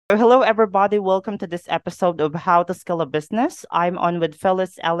Hello, everybody. Welcome to this episode of How to Scale a Business. I'm on with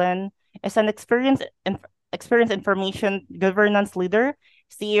Phyllis Ellen, is an experienced information governance leader,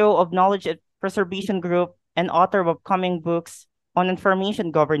 CEO of Knowledge Preservation Group, and author of upcoming books on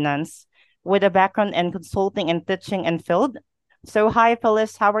information governance, with a background in consulting and teaching and field. So, hi,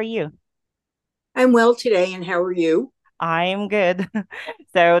 Phyllis. How are you? I'm well today, and how are you? I'm good.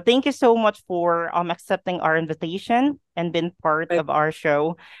 So thank you so much for accepting our invitation and being part Uh, of our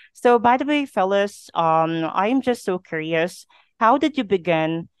show. So by the way, fellas, I'm just so curious, how did you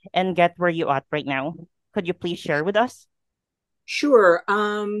begin and get where you at right now? Could you please share with us? sure.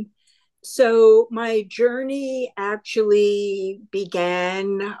 So my journey actually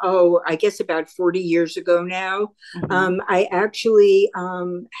began, I guess about 40 years ago now. Mm-hmm. I actually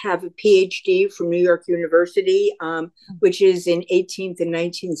have a PhD from New York University, which is in 18th and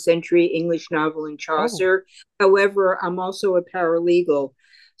 19th century English novel and Oh. Chaucer. However, I'm also a paralegal.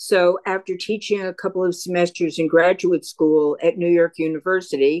 So after teaching a couple of semesters in graduate school at New York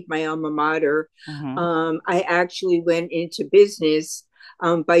University, my alma mater, Mm-hmm. I actually went into business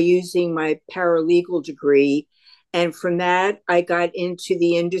by using my paralegal degree. And from that, I got into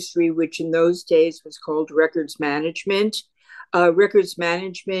the industry, which in those days was called records management. Records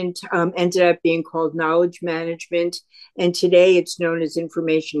management ended up being called knowledge management, and today it's known as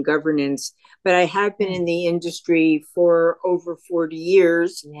information governance. But I have been Oh, in the industry for over 40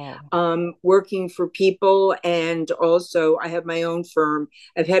 years, wow. working for people, and also I have my own firm.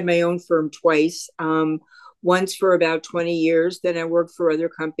 I've had my own firm twice. Once for about 20 years. Then I worked for other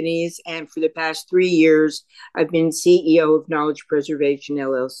companies. And for the past 3 years, I've been CEO of Knowledge Preservation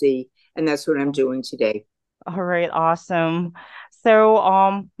LLC. And that's what I'm doing today. All right, awesome. So,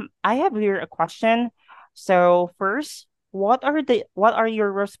 I have here a question. So, first, what are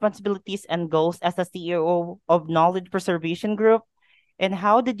your responsibilities and goals as a CEO of Knowledge Preservation Group, and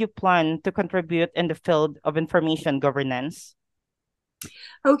how did you plan to contribute in the field of information governance?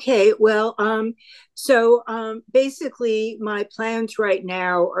 Okay, well, basically, my plans right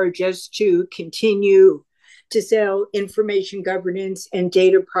now are just to continue to sell information governance and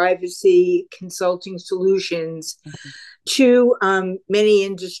data privacy consulting solutions to many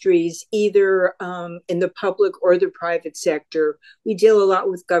industries, either in the public or the private sector. We deal a lot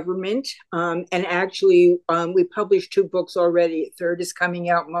with government, and actually, we published two books already. A third is coming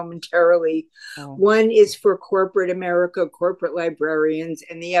out momentarily. Oh, One is for corporate America, corporate librarians,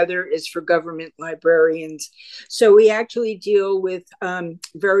 and the other is for government librarians. So we actually deal with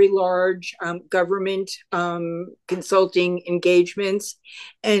very large government consulting engagements,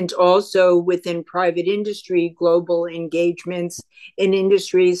 and also within private industry, global engagements in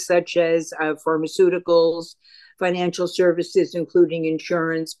industries such as pharmaceuticals, financial services, including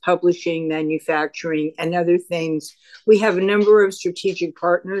insurance, publishing, manufacturing, and other things. We have a number of strategic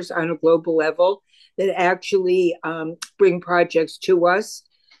partners on a global level that actually bring projects to us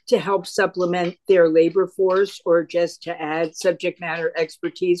to help supplement their labor force or just to add subject matter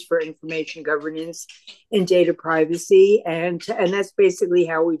expertise for information governance and data privacy. And that's basically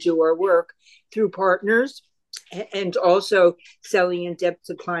how we do our work through partners and also selling in depth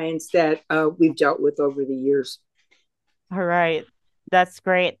to clients that we've dealt with over the years. all right. That's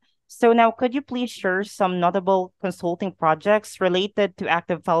great. So now, could you please share some notable consulting projects related to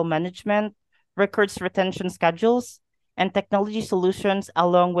active file management, records retention schedules, and technology solutions,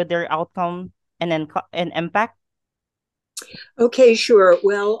 along with their outcome and impact? Okay, sure.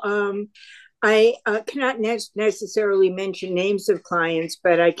 Well, I cannot necessarily mention names of clients,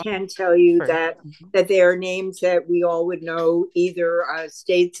 but I can tell you Sure. that Mhm. they are names that we all would know, either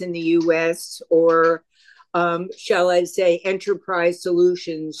states in the U.S. or, shall I say, enterprise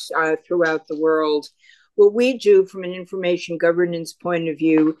solutions throughout the world. What we do from an information governance point of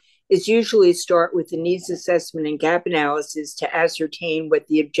view is usually start with the needs assessment and gap analysis to ascertain what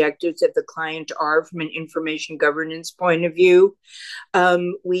the objectives of the client are from an information governance point of view.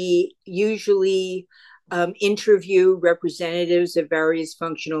 We usually interview representatives of various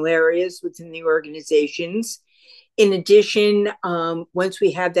functional areas within the organizations. In addition, once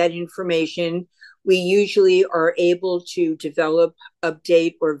we have that information, we usually are able to develop,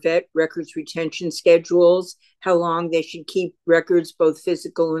 update, or vet records retention schedules, how long they should keep records, both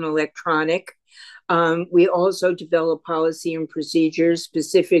physical and electronic. We also develop policy and procedures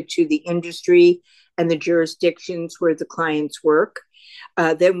specific to the industry and the jurisdictions where the clients work.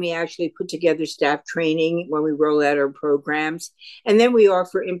 Then we actually put together staff training when we roll out our programs. And then we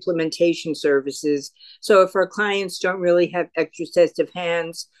offer implementation services. So if our clients don't really have extra sets of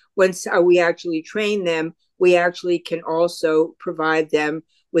hands, once we actually train them, we actually can also provide them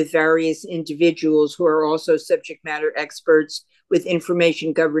with various individuals who are also subject matter experts with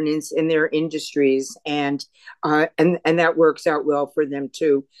information governance in their industries, and that works out well for them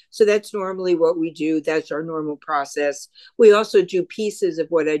too. So that's normally what we do. That's our normal process. We also do pieces of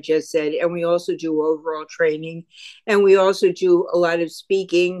what I just said, and we also do overall training, and we also do a lot of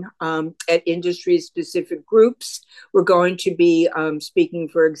speaking at industry specific groups. We're going to be speaking,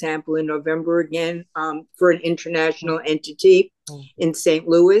 for example, in November again for an international entity in St.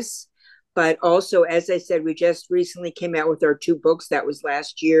 Louis. But also, as I said, we just recently came out with our two books. That was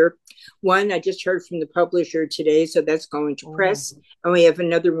last year. One, I just heard from the publisher today, so that's going to press. And we have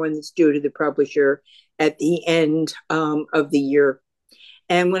another one that's due to the publisher at the end of the year.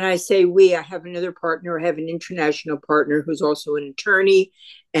 And when I say we, I have another partner. I have an international partner who's also an attorney,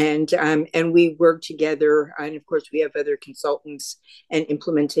 and we work together. And of course, we have other consultants and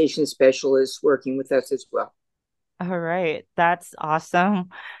implementation specialists working with us as well. All right, that's awesome.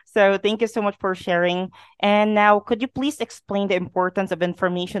 So thank you so much for sharing. And now, could you please explain the importance of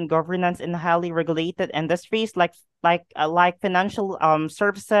information governance in highly regulated industries like financial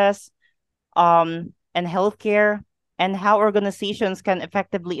services, and healthcare, and how organizations can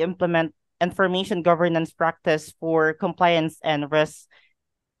effectively implement information governance practice for compliance and risk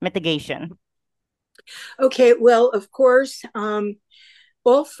mitigation? Okay, well, of course,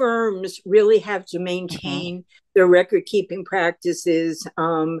 all firms really have to Mm-hmm. maintain their record keeping practices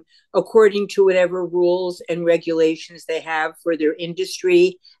according to whatever rules and regulations they have for their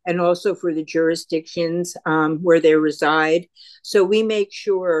industry and also for the jurisdictions where they reside. So we make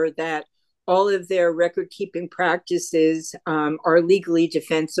sure that all of their record keeping practices are legally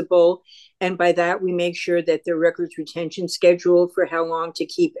defensible. And by that, we make sure that their records retention schedule for how long to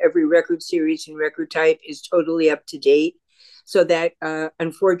keep every record series and record type is totally up to date. So that,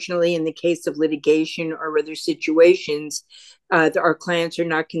 unfortunately, in the case of litigation or other situations, our clients are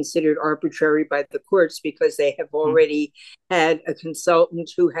not considered arbitrary by the courts because they have already had a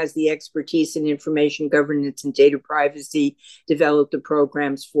consultant who has the expertise in information governance and data privacy develop the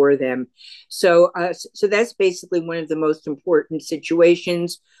programs for them. So that's basically one of the most important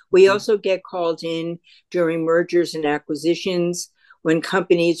situations. We also get called in during mergers and acquisitions, when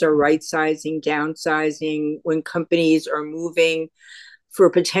companies are right sizing, downsizing, when companies are moving for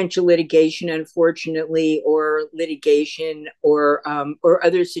potential litigation, unfortunately, or litigation or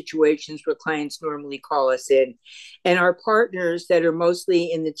other situations where clients normally call us in. And our partners that are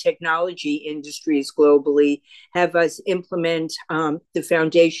mostly in the technology industries globally have us implement the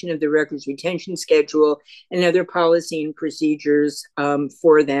foundation of the records retention schedule and other policy and procedures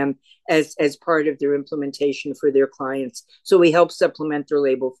for them as part of their implementation for their clients. So we help supplement their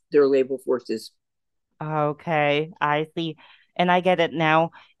label forces. Okay, I see. And I get it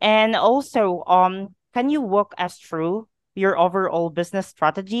now. And also, can you walk us through your overall business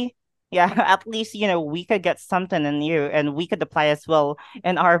strategy? Yeah, at least, we could get something in you and we could apply as well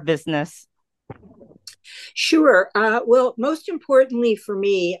in our business. Sure. Well, most importantly for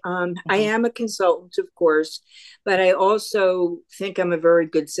me, I Hmm. am a consultant, of course, but I also think I'm a very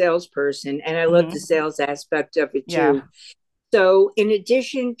good salesperson and I love the Hmm. sales aspect of it too. Yeah. So, in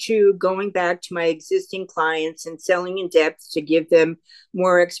addition to going back to my existing clients and selling in depth to give them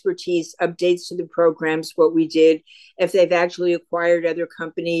more expertise, updates to the programs, what we did, if they've actually acquired other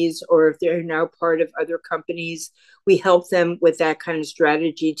companies or if they're now part of other companies, we help them with that kind of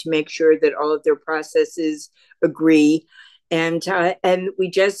strategy to make sure that all of their processes agree. And we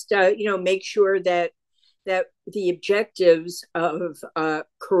just make sure that the objectives of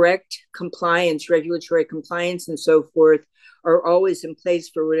correct compliance, regulatory compliance, and so forth are always in place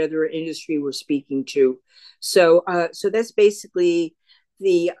for whatever industry we're speaking to. So that's basically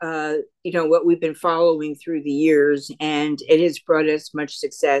the what we've been following through the years, and it has brought us much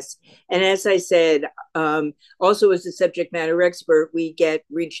success. And as I said, also as a subject matter expert, we get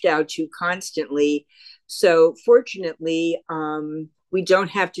reached out to constantly. So fortunately, we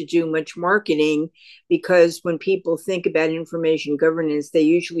don't have to do much marketing because when people think about information governance, they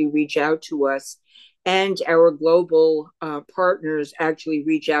usually reach out to us. And our global partners actually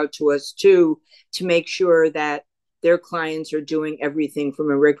reach out to us too to make sure that their clients are doing everything from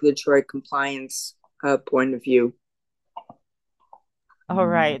a regulatory compliance point of view. All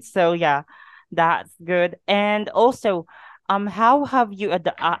right. So yeah, that's good. And also, how have you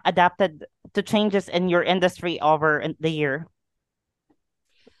adapted to changes in your industry over the year?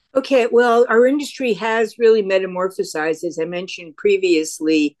 Okay, well, our industry has really metamorphosized. As I mentioned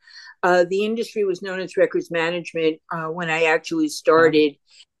previously, the industry was known as records management when I actually Yeah. started.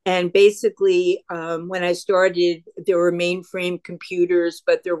 And basically, when I started, there were mainframe computers,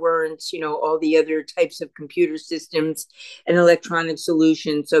 but there weren't, all the other types of computer systems and electronic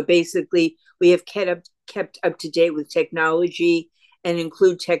solutions. So basically, We have kept up to date with technology and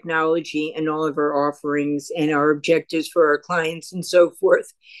include technology in all of our offerings and our objectives for our clients and so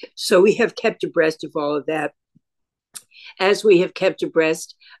forth. So we have kept abreast of all of that, as we have kept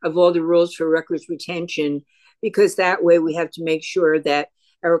abreast of all the rules for records retention, because that way we have to make sure that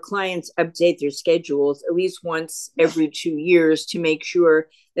our clients update their schedules at least once every 2 years to make sure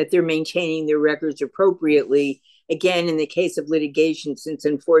that they're maintaining their records appropriately. Again, in the case of litigation, since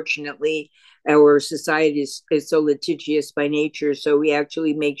unfortunately our society is so litigious by nature, so we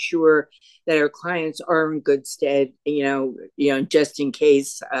actually make sure that our clients are in good stead, just in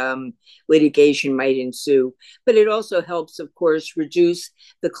case litigation might ensue. But it also helps, of course, reduce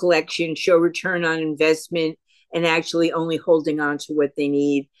the collection, show return on investment, and actually only holding on to what they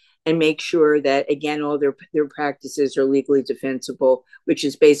need, and make sure that, again, all their practices are legally defensible, which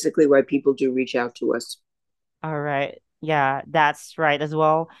is basically why people do reach out to us. All right. Yeah, that's right as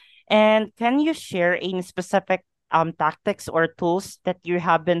well. And can you share any specific tactics or tools that you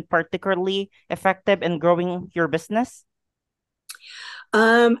have been particularly effective in growing your business?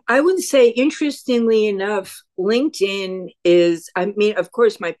 I would say, interestingly enough, LinkedIn is, I mean, of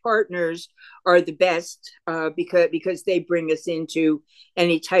course, my partners are the best because they bring us into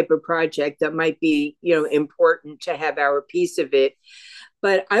any type of project that might be, important to have our piece of it.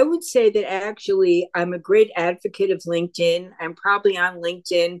 But I would say that actually I'm a great advocate of LinkedIn. I'm probably on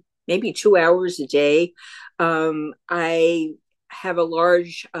LinkedIn maybe 2 hours a day. I have a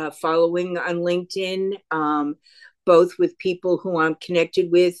large following on LinkedIn, both with people who I'm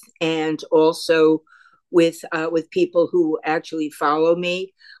connected with and also with people who actually follow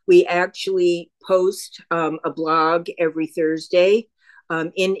me. We actually post a blog every Thursday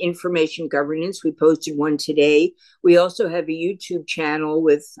in information governance. We posted one today. We also have a YouTube channel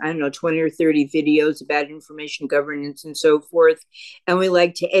with, I don't know, 20 or 30 videos about information governance and so forth. And we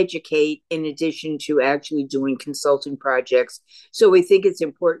like to educate in addition to actually doing consulting projects. So we think it's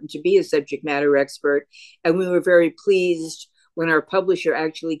important to be a subject matter expert. And we were very pleased when our publisher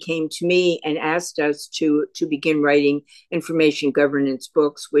actually came to me and asked us to begin writing information governance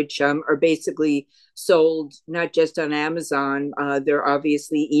books, which are basically sold not just on Amazon. They're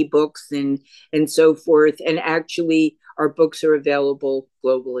obviously ebooks and so forth. And actually, our books are available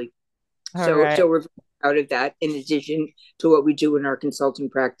globally. All So right. we're proud of that, in addition to what we do in our consulting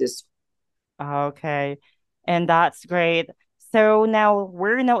practice. Okay. And that's great. So now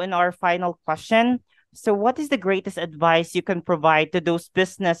we're now in our final question. So what is the greatest advice you can provide to those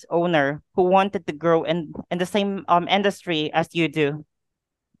business owner who wanted to grow in the same industry as you do?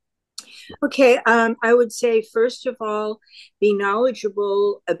 Okay, I would say, first of all, be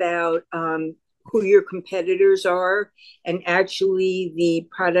knowledgeable about who your competitors are and actually the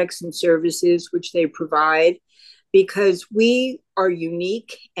products and services which they provide, because we are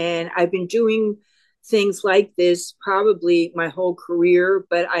unique. And I've been doing things like this probably my whole career,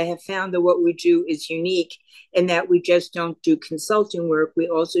 but I have found that what we do is unique in that we just don't do consulting work, we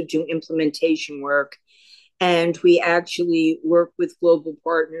also do implementation work. And we actually work with global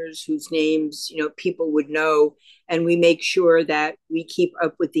partners whose names, people would know, and we make sure that we keep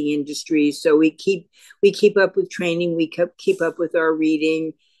up with the industry. So we keep up with training, we keep up with our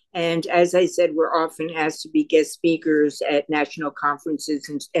reading. And as I said, we're often asked to be guest speakers at national conferences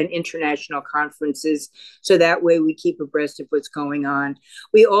and international conferences. So that way we keep abreast of what's going on.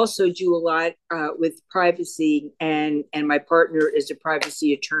 We also do a lot with privacy, and my partner is a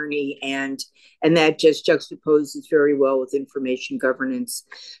privacy attorney, and that just juxtaposes very well with information governance.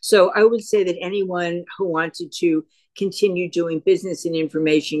 So I would say that anyone who wanted to continue doing business in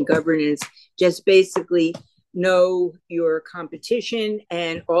information governance, just basically know your competition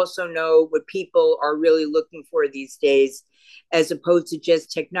and also know what people are really looking for these days, as opposed to just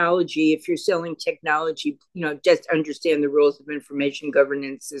technology. If you're selling technology, just understand the rules of information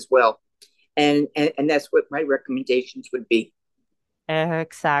governance as well. And that's what my recommendations would be.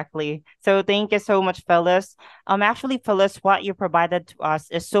 Exactly. So thank you so much, Phyllis. Actually, Phyllis, what you provided to us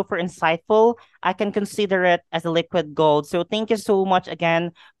is super insightful. I can consider it as a liquid gold. So thank you so much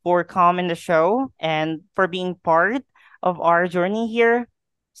again for coming the show and for being part of our journey here.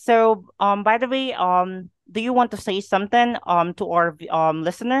 So, by the way, do you want to say something to our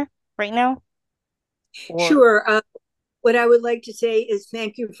listener right now? Or Sure. What I would like to say is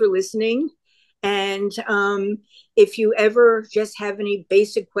thank you for listening. And if you ever just have any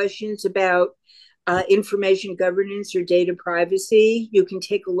basic questions about information governance or data privacy, you can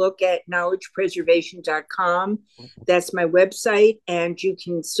take a look at knowledgepreservation.com. That's my website, and you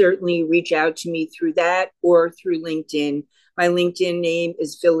can certainly reach out to me through that or through LinkedIn. My LinkedIn name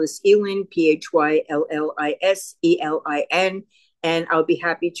is Phyllis Elin, Phyllis Elin, and I'll be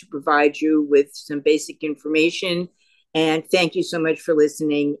happy to provide you with some basic information. And thank you so much for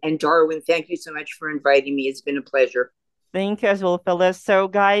listening. And Darwin, thank you so much for inviting me. It's been a pleasure. Thank you as well, Phyllis. So,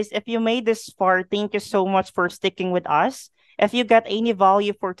 guys, if you made this far, thank you so much for sticking with us. If you got any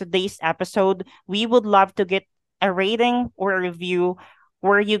value for today's episode, we would love to get a rating or a review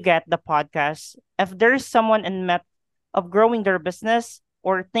where you get the podcast. If there's someone in met of growing their business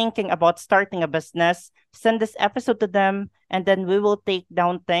or thinking about starting a business, send this episode to them, and then we will take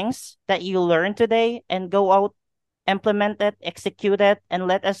down things that you learned today and go out, implement it, execute it, and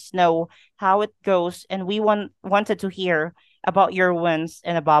let us know how it goes. And we wanted to hear about your wins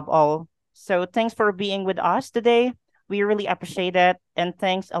and above all. So thanks for being with us today. We really appreciate it. And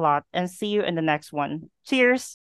thanks a lot. And see you in the next one. Cheers.